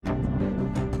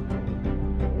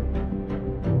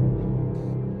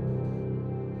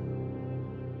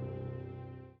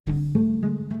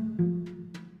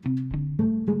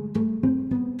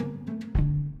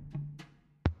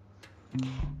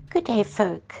Good day,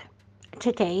 folk.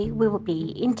 Today we will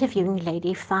be interviewing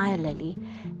Lady Fire Lily,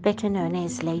 better known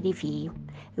as Lady V,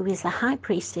 who is the High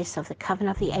Priestess of the Coven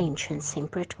of the Ancients in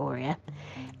Pretoria,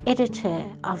 editor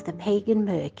of the Pagan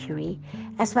Mercury,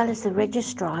 as well as the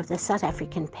Registrar of the South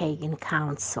African Pagan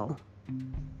Council.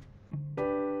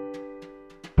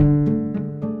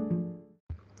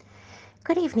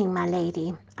 Good evening, my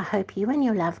lady. I hope you and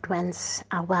your loved ones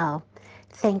are well.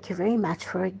 Thank you very much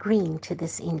for agreeing to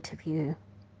this interview.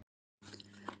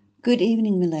 Good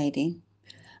evening, milady.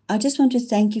 I just want to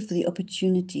thank you for the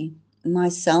opportunity.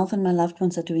 Myself and my loved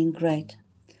ones are doing great.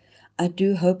 I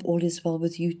do hope all is well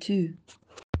with you too.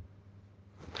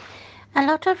 A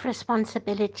lot of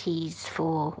responsibilities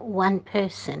for one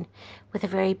person with a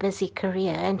very busy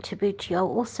career, and to boot, you're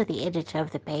also the editor of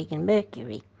the Pagan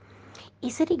Mercury.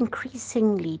 Is it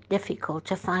increasingly difficult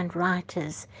to find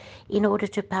writers in order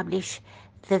to publish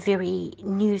the very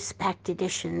news-packed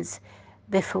editions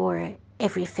before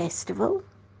every festival?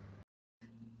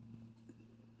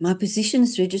 My position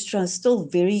as registrar is still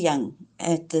very young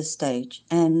at this stage,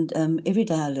 and every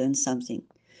day I learn something.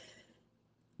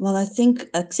 Well, I think,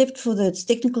 except for the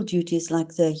technical duties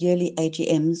like the yearly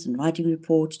AGMs and writing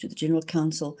reports to the General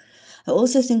Council, I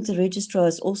also think the registrar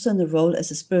is also in the role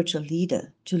as a spiritual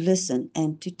leader to listen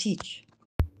and to teach.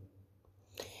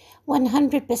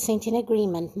 100% in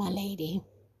agreement, my lady.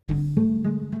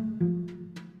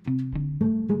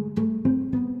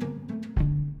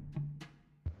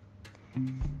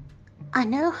 I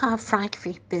know how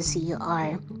frightfully busy you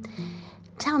are.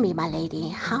 Tell me, my lady,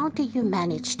 how do you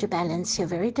manage to balance your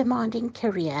very demanding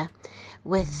career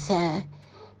with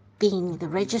being the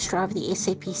registrar of the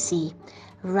SAPC,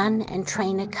 run and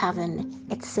train a coven,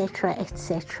 etc.,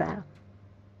 etc.?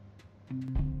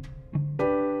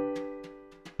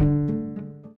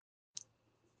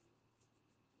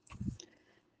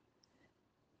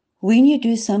 When you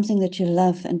do something that you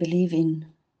love and believe in,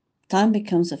 time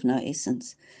becomes of no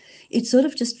essence. It sort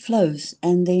of just flows,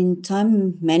 and then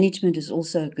time management is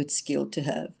also a good skill to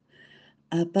have.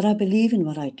 But I believe in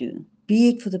what I do, be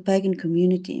it for the pagan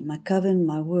community, my coven,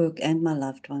 my work, and my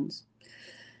loved ones.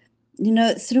 You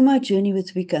know, through my journey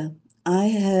with Wicca, I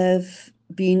have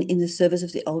been in the service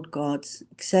of the old gods,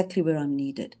 exactly where I'm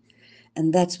needed.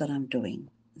 And that's what I'm doing.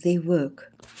 They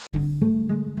work.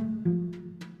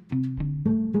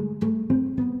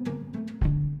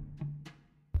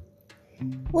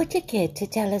 Would you care to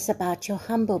tell us about your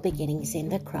humble beginnings in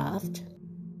the craft?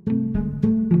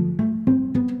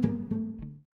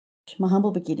 My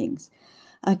humble beginnings.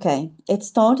 Okay, it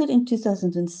started in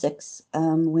 2006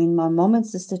 when my mom and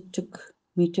sister took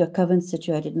me to a coven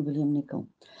situated in William Nicol.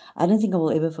 I don't think I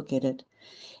will ever forget it.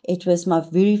 It was my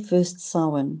very first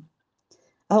Samhain.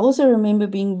 I also remember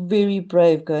being very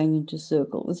brave going into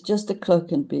circle with just a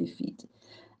cloak and bare feet.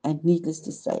 And needless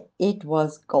to say, it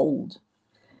was cold.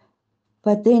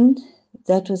 But then,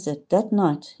 that was it. That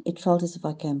night, it felt as if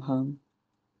I came home.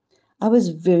 I was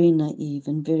very naive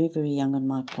and very, very young on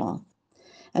my path.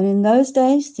 And in those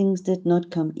days, things did not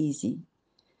come easy.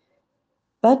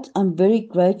 But I'm very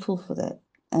grateful for that.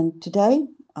 And today,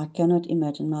 I cannot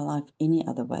imagine my life any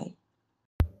other way.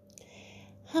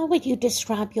 How would you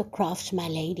describe your craft, my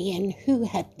lady, and who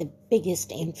had the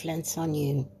biggest influence on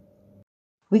you?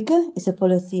 Wicca is a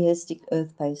polytheistic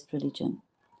earth-based religion.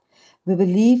 We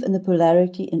believe in the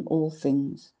polarity in all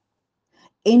things.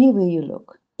 Anywhere you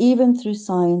look, even through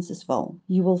science as well,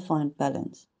 you will find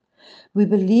balance. We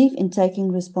believe in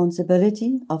taking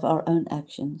responsibility of our own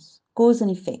actions, cause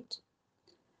and effect.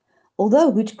 Although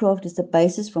witchcraft is the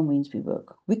basis from whence we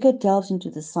work, Wicca delves into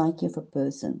the psyche of a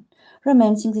person,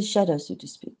 romancing the shadow, so to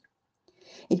speak.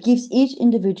 It gives each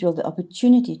individual the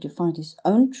opportunity to find his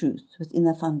own truth within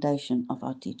the foundation of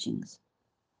our teachings.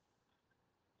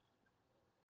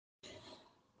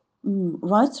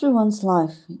 Right through one's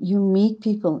life, you meet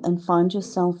people and find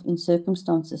yourself in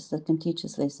circumstances that can teach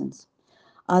us lessons,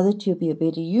 either to be a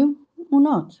better you or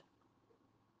not.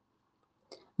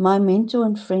 My mentor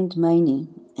and friend Maini,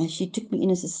 she took me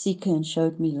in as a seeker and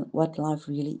showed me what life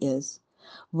really is,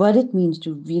 what it means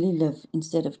to really live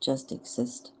instead of just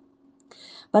exist.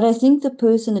 But I think the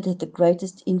person that had the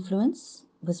greatest influence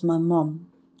was my mom,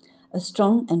 a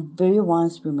strong and very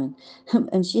wise woman,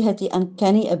 and she had the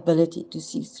uncanny ability to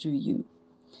see through you.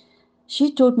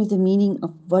 She taught me the meaning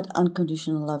of what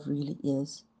unconditional love really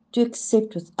is, to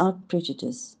accept without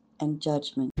prejudice and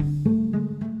judgment.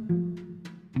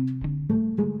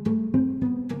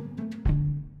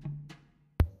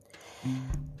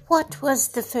 What was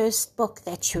the first book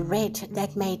that you read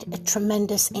that made a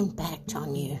tremendous impact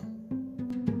on you?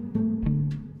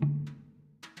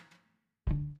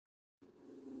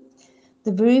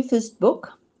 The very first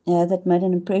book that made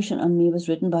an impression on me was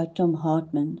written by Tom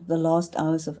Hartman, The Last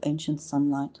Hours of Ancient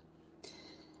Sunlight.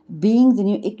 Being the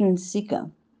new ignorant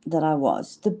seeker that I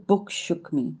was, the book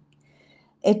shook me.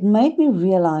 It made me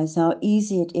realize how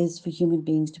easy it is for human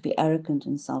beings to be arrogant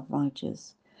and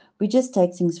self-righteous. We just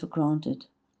take things for granted,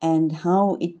 and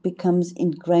how it becomes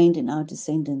ingrained in our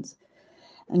descendants.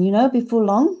 And before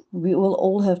long, we will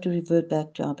all have to revert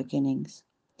back to our beginnings.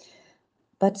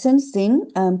 But since then,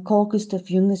 Carl Gustav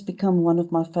Jung has become one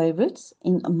of my favorites.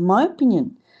 In my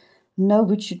opinion, no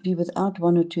witch should be without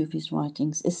one or two of his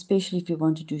writings, especially if you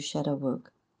want to do shadow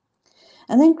work.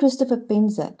 And then Christopher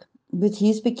Penczak, with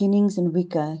his beginnings in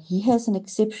Wicca, he has an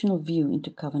exceptional view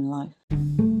into coven life.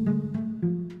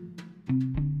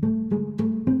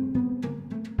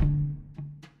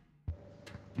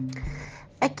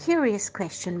 A curious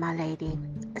question, my lady.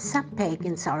 Some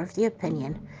pagans are of the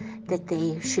opinion that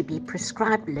there should be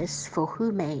prescribed lists for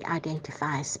who may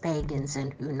identify as pagans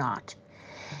and who not.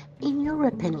 In your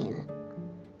opinion,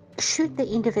 should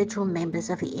the individual members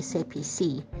of the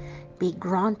SAPC be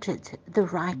granted the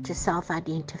right to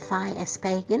self-identify as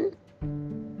pagan?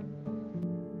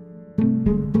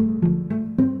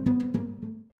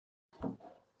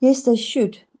 Yes, they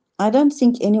should. I don't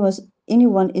think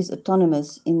anyone is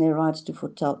autonomous in their rights to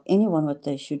foretell anyone what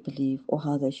they should believe or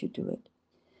how they should do it.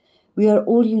 We are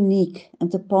all unique, and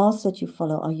the paths that you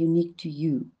follow are unique to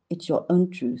you. It's your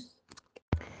own truth.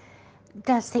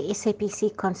 Does the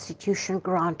SAPC Constitution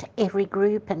grant every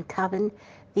group and coven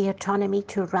the autonomy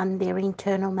to run their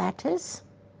internal matters?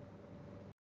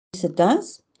 Yes, it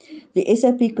does. The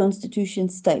SAP Constitution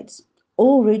states,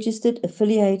 all registered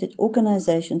affiliated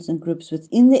organizations and groups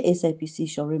within the SAPC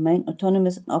shall remain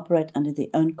autonomous and operate under their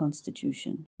own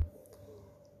constitution.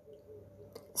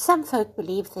 Some folk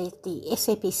believe that the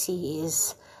SAPC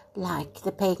is like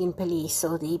the pagan police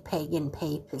or the pagan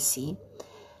papacy.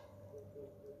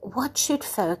 What should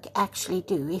folk actually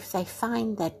do if they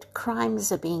find that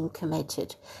crimes are being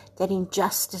committed, that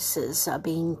injustices are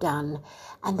being done,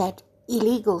 and that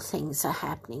illegal things are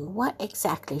happening? What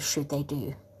exactly should they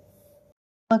do?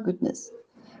 My goodness,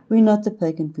 we're not the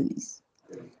pagan police.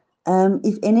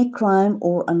 If any crime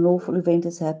or unlawful event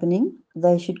is happening,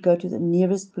 they should go to the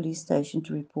nearest police station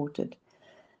to report it.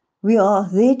 We are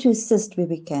there to assist where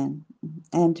we can,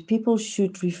 and people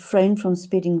should refrain from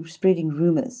spreading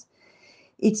rumors.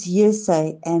 It's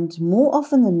hearsay, and more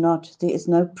often than not, there is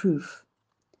no proof.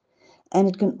 And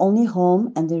it can only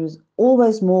harm, and there is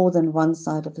always more than one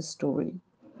side of a story.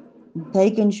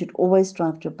 Pagans should always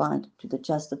strive to abide to the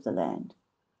just of the land.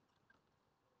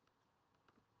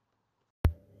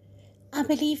 I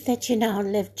believe that you now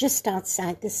live just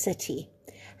outside the city.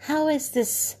 How has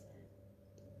this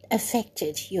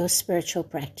affected your spiritual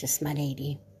practice, my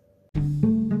lady?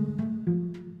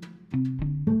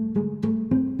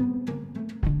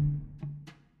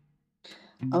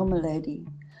 Oh, my lady,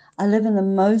 I live in the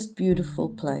most beautiful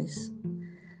place.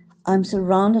 I'm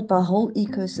surrounded by a whole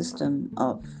ecosystem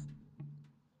of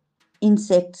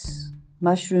insects,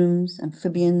 mushrooms,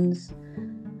 amphibians,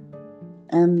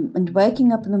 and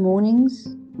waking up in the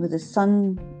mornings with the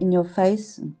sun in your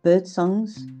face and bird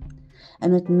songs.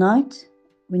 And at night,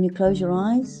 when you close your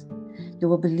eyes, you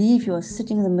will believe you are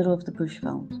sitting in the middle of the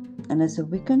bushveld. And as a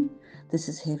Wiccan, this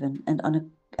is heaven and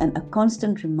a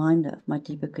constant reminder of my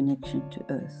deeper connection to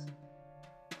earth.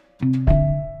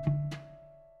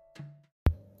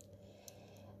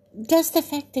 Does the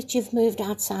fact that you've moved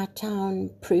outside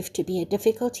town prove to be a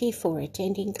difficulty for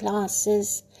attending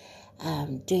classes,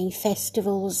 doing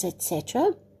festivals,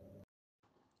 etc.?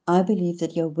 I believe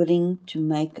that you're willing to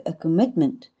make a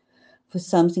commitment for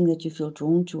something that you feel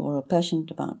drawn to or are passionate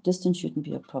about. Distance shouldn't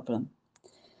be a problem.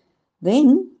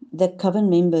 Then the coven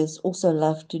members also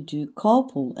love to do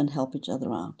carpool and help each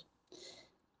other out.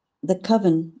 The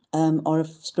coven are a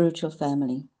spiritual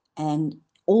family, and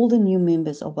all the new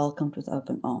members are welcomed with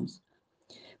open arms.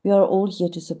 We are all here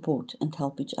to support and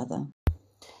help each other.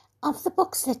 Of the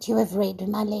books that you have read,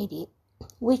 my lady,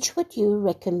 which would you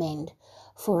recommend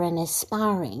for an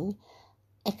aspiring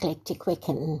eclectic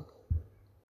Wiccan?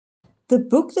 The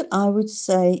book that I would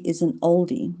say is an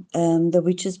oldie, The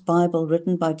Witch's Bible,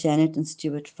 written by Janet and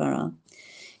Stuart Farrar.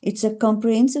 It's a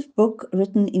comprehensive book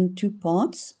written in two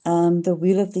parts, The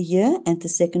Wheel of the Year, and the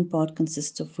second part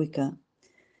consists of Wicca.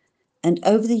 And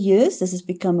over the years, this has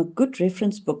become a good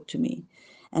reference book to me.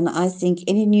 And I think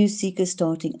any new seeker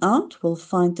starting out will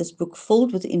find this book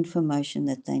filled with information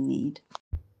that they need.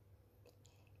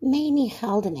 Mayne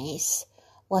Geldenhuys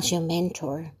was your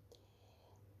mentor.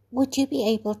 Would you be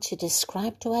able to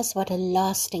describe to us what a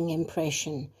lasting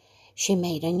impression she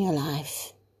made on your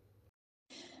life?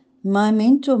 My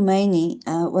mentor, Manie,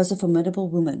 was a formidable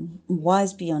woman,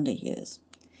 wise beyond her years.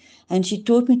 And she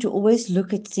taught me to always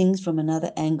look at things from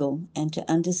another angle and to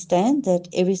understand that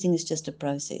everything is just a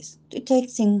process, to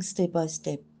take things step by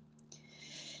step.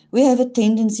 We have a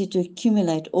tendency to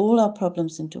accumulate all our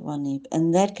problems into one heap,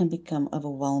 and that can become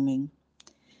overwhelming.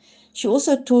 She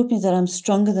also taught me that I'm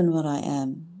stronger than what I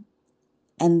am,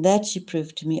 and that she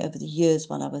proved to me over the years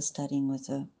while I was studying with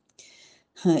her.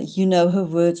 You know, her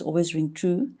words always ring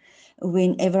true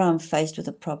whenever I'm faced with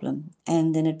a problem,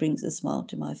 and then it brings a smile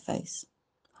to my face.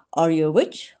 Are you a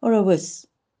witch or a wuss?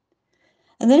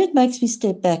 And then it makes me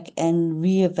step back and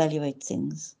reevaluate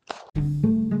things.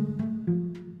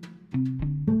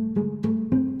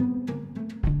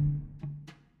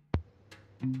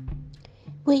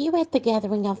 Were you at the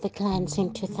gathering of the clans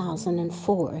in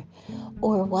 2004,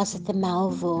 or was it the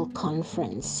Melville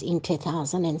conference in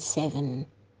 2007?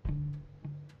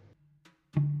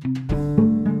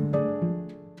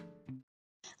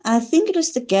 I think it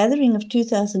was the gathering of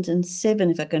 2007,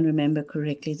 if I can remember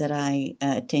correctly, that I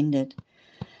attended.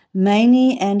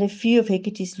 Manie and a few of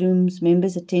Hecate's Loom's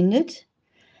members attended.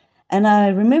 And I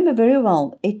remember very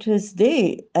well, it was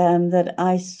there that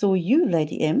I saw you,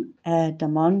 Lady M,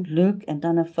 Damon, Luke, and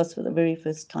Dana Foss for the very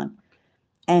first time.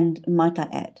 And might I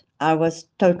add, I was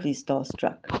totally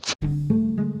starstruck.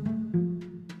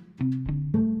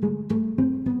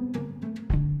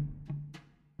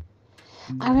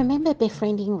 I remember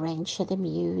befriending Ranger the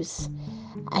Muse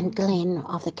and Glenn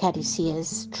of the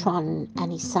Caduceus, Tron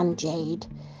and his son Jade,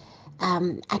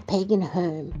 at Pagan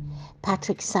Home,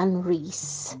 Patrick's son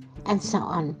Reese, and so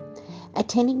on.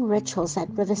 Attending rituals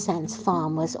at Riversands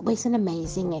Farm was always an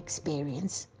amazing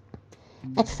experience.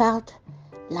 It felt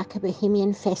like a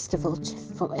bohemian festival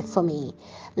for me.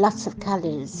 Lots of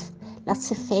colors,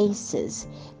 lots of faces,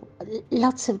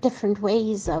 lots of different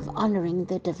ways of honoring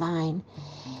the divine.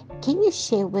 Can you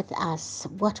share with us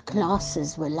what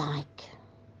classes were like?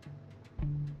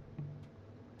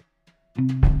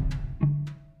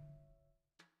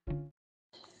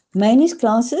 Manie's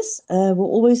classes were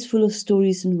always full of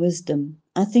stories and wisdom.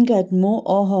 I think I had more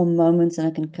aha moments than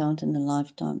I can count in a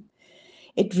lifetime.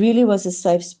 It really was a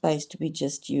safe space to be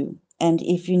just you. And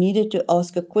if you needed to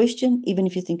ask a question, even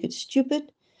if you think it's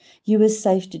stupid, you were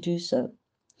safe to do so.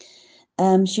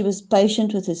 She was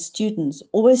patient with her students,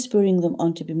 always spurring them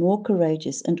on to be more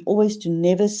courageous and always to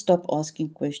never stop asking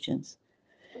questions.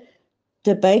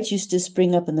 Debates used to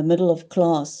spring up in the middle of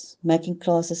class, making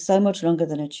classes so much longer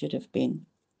than it should have been.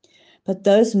 But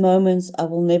those moments I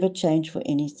will never change for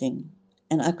anything,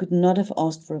 and I could not have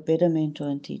asked for a better mentor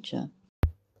and teacher.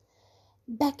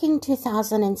 Back in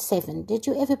 2007, did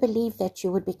you ever believe that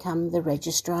you would become the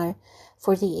registrar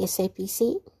for the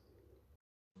SAPC?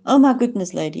 Oh my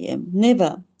goodness, Lady M,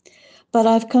 never. But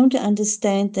I've come to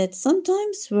understand that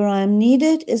sometimes where I am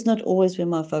needed is not always where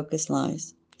my focus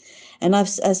lies. And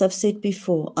as I've said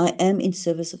before, I am in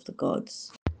service of the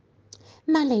gods.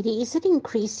 My lady, is it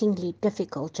increasingly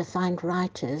difficult to find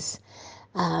writers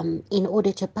in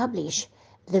order to publish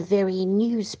the very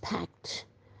news-packed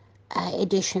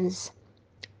editions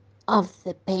of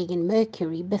the Pagan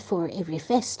Mercury before every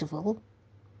festival?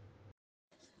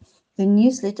 The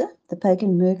newsletter, The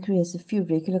Pagan Mercury, has a few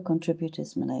regular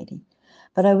contributors, my lady.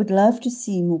 But I would love to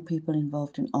see more people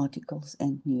involved in articles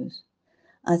and news.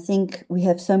 I think we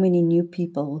have so many new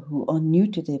people who are new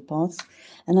to their paths,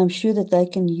 and I'm sure that they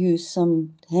can use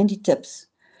some handy tips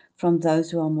from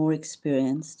those who are more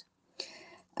experienced.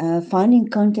 Finding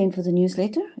content for the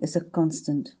newsletter is a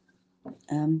constant.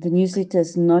 The newsletter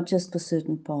is not just for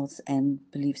certain paths and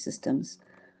belief systems,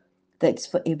 that's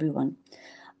for everyone.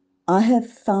 I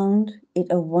have found it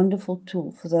a wonderful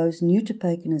tool for those new to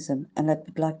paganism and that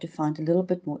would like to find a little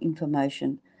bit more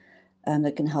information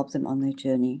that can help them on their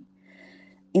journey.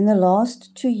 In the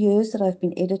last 2 years that I've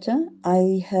been editor,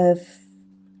 I have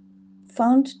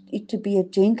found it to be a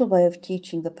gentle way of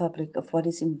teaching the public of what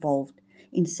is involved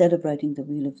in celebrating the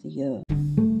Wheel of the Year.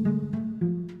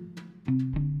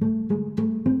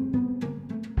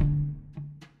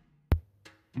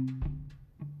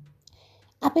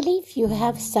 I believe you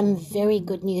have some very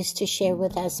good news to share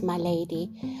with us, my lady.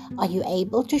 Are you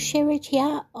able to share it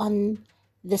here on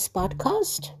this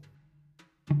podcast?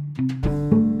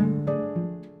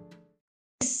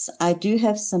 Yes, I do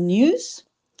have some news.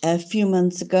 A few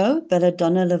months ago,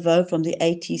 Belladonna Laveau from the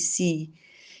ATC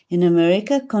in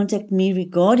America contacted me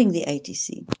regarding the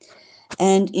ATC.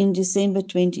 And in December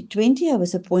 2020, I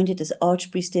was appointed as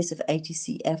Archpriestess of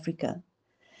ATC Africa.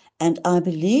 And I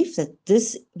believe that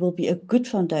this will be a good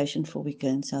foundation for Wicca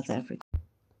in South Africa.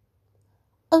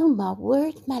 Oh, my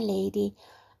word, my lady.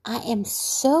 I am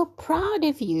so proud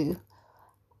of you.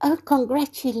 Oh,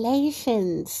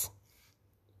 congratulations.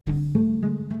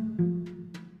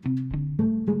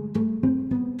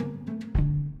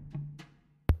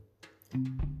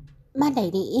 My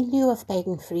lady, in lieu of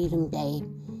Pagan Freedom Day,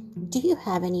 do you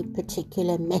have any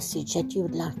particular message that you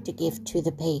would like to give to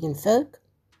the pagan folk?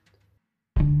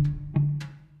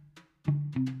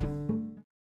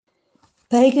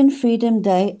 Pagan Freedom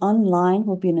Day online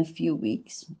will be in a few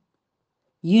weeks.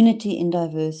 Unity in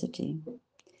diversity.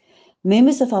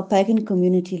 Members of our pagan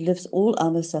community lives all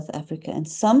over South Africa, and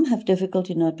some have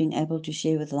difficulty not being able to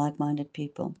share with like-minded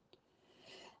people.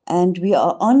 And we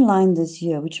are online this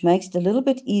year, which makes it a little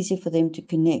bit easier for them to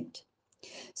connect.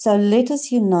 So let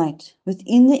us unite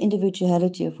within the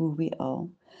individuality of who we are.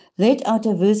 Let our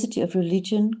diversity of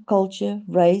religion, culture,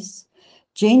 race,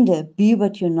 gender be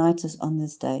what unites us on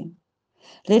this day.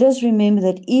 Let us remember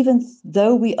that even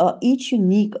though we are each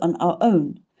unique on our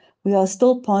own, we are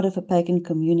still part of a pagan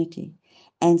community,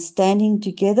 and standing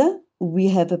together, we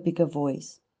have a bigger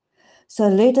voice. So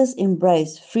let us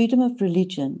embrace freedom of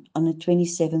religion on the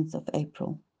 27th of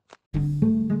April.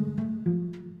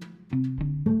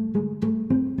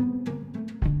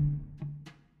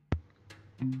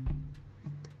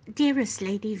 Dearest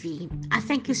Lady V, I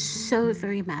thank you so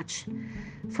very much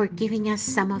for giving us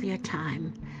some of your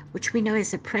time, which we know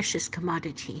is a precious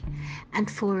commodity,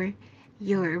 and for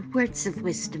your words of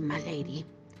wisdom, my lady.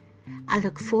 I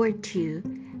look forward to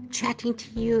chatting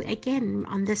to you again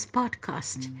on this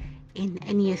podcast in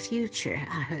the near future,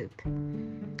 I hope.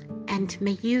 And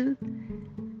may you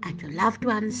and your loved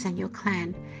ones and your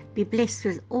clan be blessed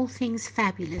with all things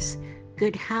fabulous,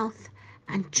 good health,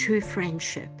 and true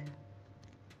friendship.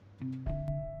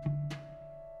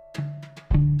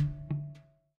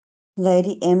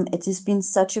 Lady M, it has been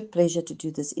such a pleasure to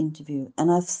do this interview,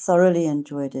 and I've thoroughly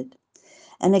enjoyed it.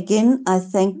 And again, I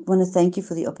want to thank you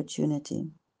for the opportunity.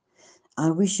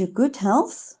 I wish you good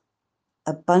health,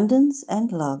 abundance,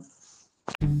 and love.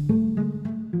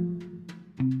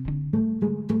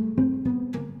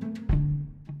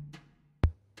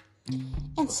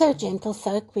 And so,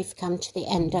 gentlefolk, we've come to the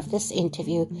end of this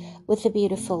interview with the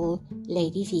beautiful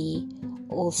Lady V,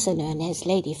 also known as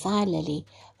Lady Fire Lily,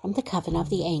 from the Coven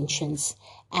of the Ancients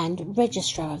and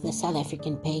Registrar of the South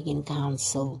African Pagan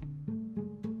Council.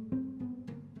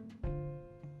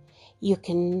 You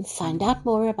can find out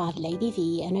more about Lady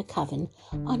V and her coven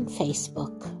on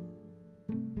Facebook.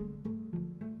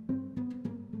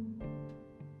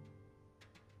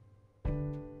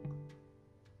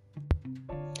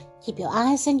 Keep your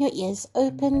eyes and your ears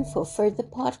open for further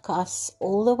podcasts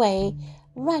all the way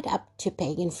right up to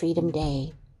Pagan Freedom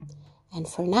Day. And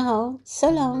for now, so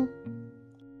long.